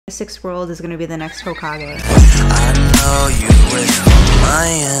Sixth World is gonna be the next Hokage. I know you wish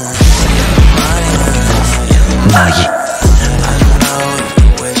Maya. Maya. I know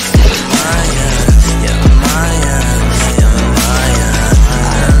you wish Maya. Yeah, Maya. Yeah, Maya. I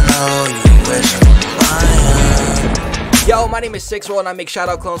know you wish Maya. Yo, my name is Sixth World and I make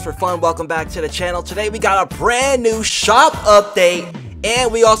shoutout clones for fun. Welcome back to the channel. Today we got a brand new shop update.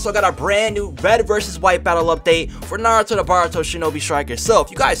 And we also got a brand new Red vs. White battle update for Naruto the Boruto Shinobi Strikers. So if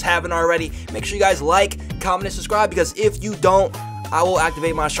you guys haven't already, make sure you guys like, comment, and subscribe, because if you don't, I will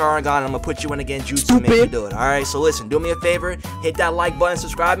activate my Sharingan and I'm gonna put you in again jutsu to make you do it. Alright, so listen, do me a favor, hit that like button,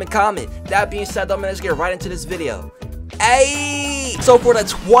 subscribe, and comment. That being said though, man, let's get right into this video. Hey! So for the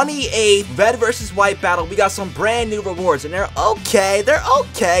 28th Red vs. White battle, we got some brand new rewards and they're okay.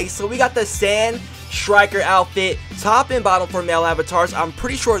 So we got the Sand Striker outfit, top and bottom for male avatars. I'm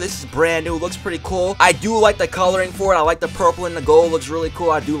pretty sure this is brand new. Looks pretty cool. I do like the coloring for it. I like the purple and the gold. Looks really cool.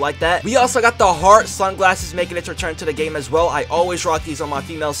 I do like that. We also got the heart sunglasses making its return to the game as well. I always rock these on my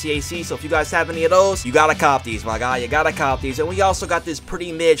female CAC, so if you guys have any of those, you gotta cop these, my guy. You gotta cop these. And we also got this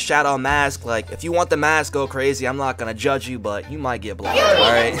pretty mid shadow mask. Like, if you want the mask, go crazy. I'm not gonna judge you, but you might get blocked.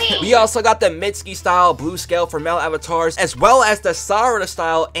 Alright. We also got the Mitsuki style blue scale for male avatars, as well as the Sarada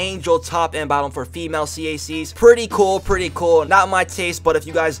style angel top and bottom for female CACs. Pretty cool. Not my taste, but if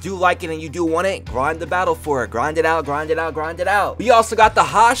you guys do like it and you do want it, grind the battle for it. Grind it out. We also got the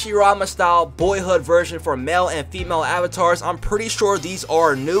Hashirama style boyhood version for male and female avatars. I'm pretty sure these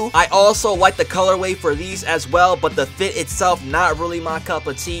are new. I also like the colorway for these as well, but the fit itself, not really my cup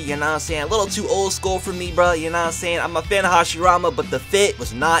of tea, you know what I'm saying? A little too old school for me, bro, you know what I'm saying? I'm a fan of Hashirama, but the fit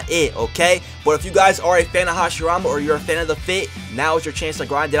was not it, okay? But if you guys are a fan of Hashirama or you're a fan of the fit, now is your chance to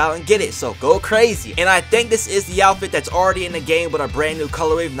grind it out and get it, so go crazy. And I think this is the outfit that's already in the game with a brand new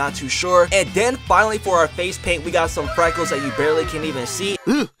colorway, not too sure. And then finally for our face paint, we got some freckles that you barely can even see.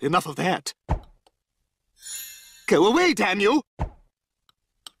 Enough of that. Go away, damn you!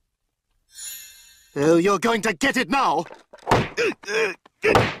 Oh, you're going to get it now!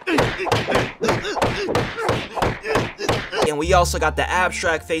 And we also got the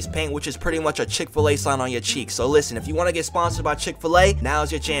abstract face paint, which is pretty much a Chick-fil-A sign on your cheek. So listen, if you want to get sponsored by Chick-fil-A,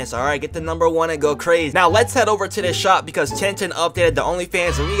 now's your chance. Alright, get the #1 and go crazy. Now let's head over to this shop because 1010 updated the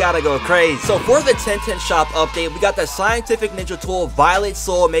OnlyFans and we gotta go crazy. So for the 1010 shop update, we got the Scientific Ninja Tool Violet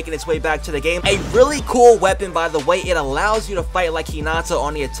Soul making its way back to the game. A really cool weapon, by the way. It allows you to fight like Hinata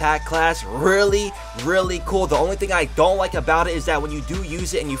on the attack class. Really cool. The only thing I don't like about it is that when you do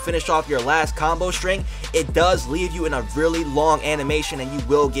use it and you finish off your last combo string, it does leave you in a really long animation and you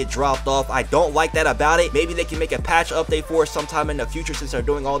will get dropped off. I don't like that about it. Maybe they can make a patch update for it sometime in the future since they're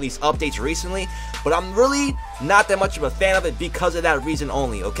doing all these updates recently, but I'm really not that much of a fan of it because of that reason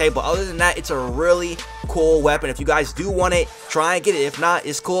only, okay? But other than that, it's a really cool weapon. If you guys do want it, try and get it. If not,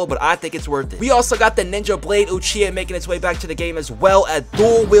 it's cool, but I think it's worth it. We also got the Ninja Blade Uchiha making its way back to the game as well. A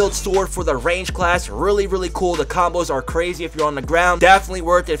dual wield sword for the range class. Really cool. The combos are crazy if you're on the ground. Definitely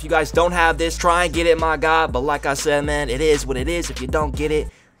worth it. If you guys don't have this, try and get it, my god. But like I said, man, it is what it is. If you don't get it,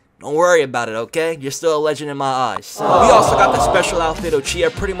 don't worry about it, okay? You're still a legend in my eyes. So, we also got the special outfit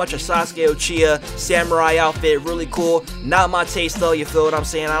Uchiha, pretty much a Sasuke Uchiha samurai outfit, really cool. Not my taste though, you feel what I'm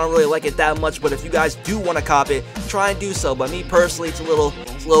saying? I don't really like it that much, but if you guys do want to cop it, try and do so. But me personally, it's a little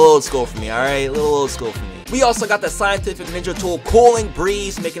old school for me, alright? A little old school for me. We also got the Scientific Ninja Tool Cooling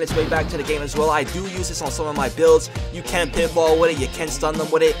Breeze making its way back to the game as well. I do use this on some of my builds. You can pinfall with it, you can stun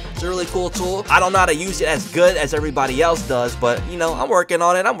them with it. It's a really cool tool. I don't know how to use it as good as everybody else does, but you know, I'm working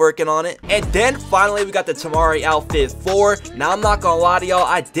on it. And then finally we got the Tamari outfit 4. Now I'm not gonna lie to y'all,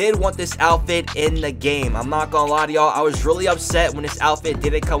 I did want this outfit in the game. I'm not gonna lie to y'all, I was really upset when this outfit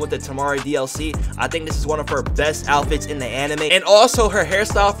didn't come with the Tamari DLC. I think this is one of her best outfits in the anime. And also her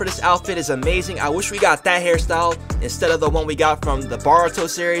hairstyle for this outfit is amazing. I wish we got that hairstyle instead of the one we got from the Boruto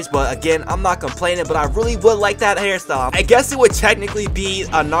series, but again, I'm not complaining, but I really would like that hairstyle. I guess it would technically be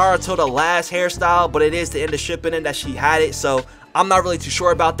a Naruto the last hairstyle, but it is the end of shipping that she had it, so I'm not really too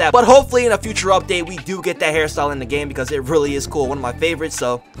sure about that, but hopefully in a future update we do get that hairstyle in the game because it really is cool, one of my favorites,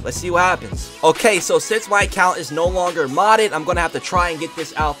 so let's see what happens. Okay, so since my account is no longer modded, I'm gonna have to try and get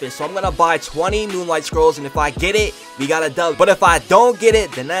this outfit, so I'm gonna buy 20 Moonlight Scrolls, and if I get it, we got a dub. But if I don't get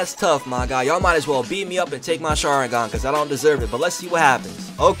it, then that's tough, my guy. Y'all might as well beat me up and take my Sharingan because I don't deserve it, but let's see what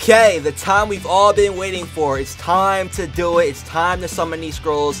happens. Okay, the time we've all been waiting for. It's time to do it. It's time to summon these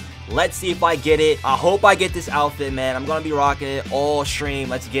scrolls. Let's see if I get it. I hope I get this outfit, man. I'm gonna be rocking it all stream.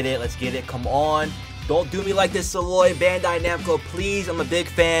 Let's get it. Come on. Don't do me like this, Saloy. Bandai Namco, please. I'm a big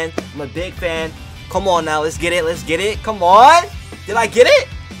fan. Come on now. Let's get it. Come on. Did I get it?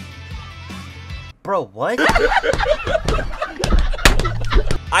 Bro, what?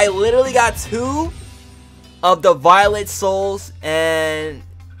 I literally got 2 of the Violet Souls and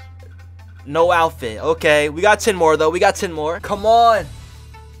no outfit. Okay, we got 10 more though. We got 10 more. Come on.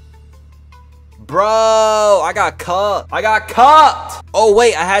 Bro, I got cupped. I got cupped. Oh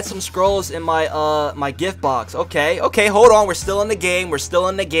wait, I had some scrolls in my my gift box. Okay, hold on. We're still in the game. We're still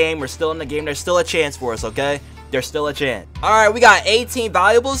in the game. We're still in the game. There's still a chance for us, okay? There's still a chance. Alright, we got 18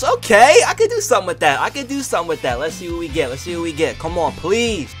 valuables. Okay, I could do something with that. I could do something with that. Let's see what we get. Let's see what we get. Come on,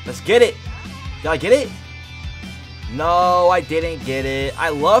 please. Let's get it. Did I get it? No, I didn't get it. I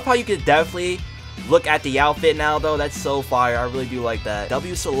love how you could definitely look at the outfit now, though. That's so fire. I really do like that.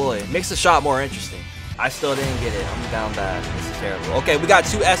 W. Saloy makes the shot more interesting. I still didn't get it. I'm down bad. This is terrible. Okay, we got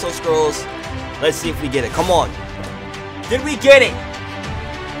 2 SO scrolls. Let's see if we get it. Come on. Did we get it?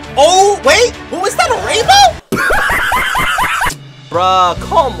 Oh, wait. What was that, a rainbow? Bruh,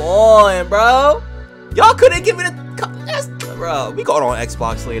 come on, bro. Y'all couldn't give it a... Bro, we going on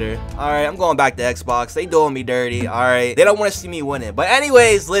Xbox later. Alright, I'm going back to Xbox. They doing me dirty. Alright, they don't want to see me winning. But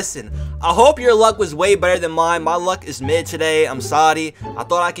anyways, listen. I hope your luck was way better than mine. My luck is mid today. I'm sorry. I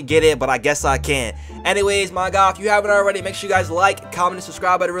thought I could get it, but I guess I can't. Anyways, my God, if you haven't already, make sure you guys like, comment, and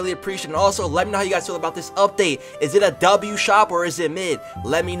subscribe. I'd really appreciate it. And also, let me know how you guys feel about this update. Is it a W shop or is it mid?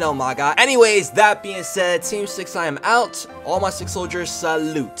 Let me know, my God. Anyways, that being said, Team 6, I am out. All my 6 soldiers,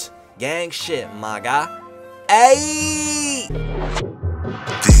 salute. Gang shit, my guy. Hey!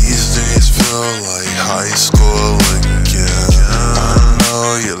 These days feel like high school again. I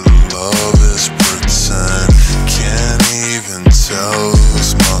know your love is pretend. Can't even tell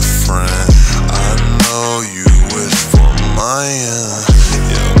who's my friend. I know you wish for my end.